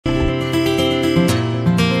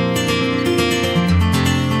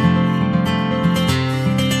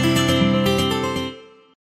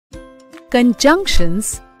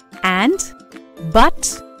conjunctions and,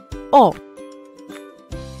 but, or.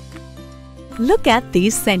 Look at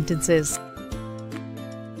these sentences.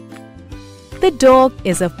 The dog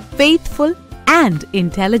is a faithful and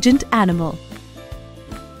intelligent animal.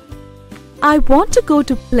 I want to go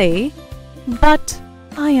to play, but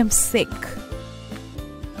I am sick.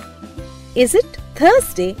 Is it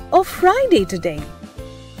Thursday or Friday today?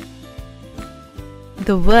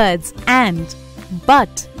 The words and,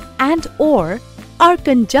 but, and or are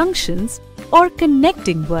conjunctions or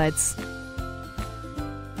connecting words.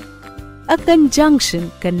 A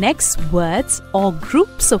conjunction connects words or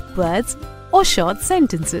groups of words or short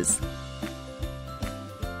sentences.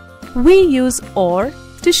 We use or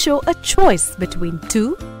to show a choice between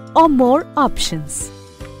two or more options.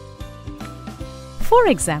 For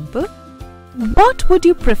example, what would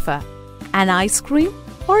you prefer, an ice cream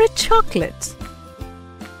or a chocolate?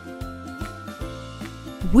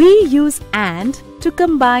 We use and to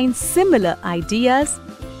combine similar ideas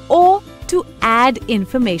or to add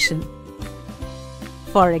information.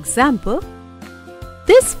 For example,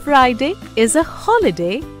 this Friday is a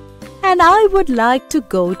holiday and I would like to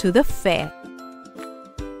go to the fair.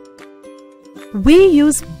 We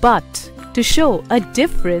use but to show a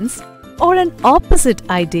difference or an opposite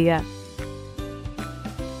idea.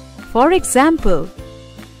 For example,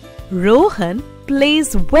 Rohan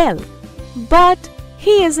plays well, but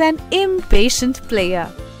he is an impatient player.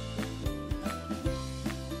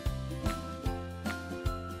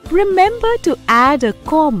 Remember to add a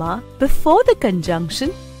comma before the conjunction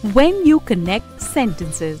when you connect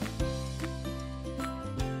sentences.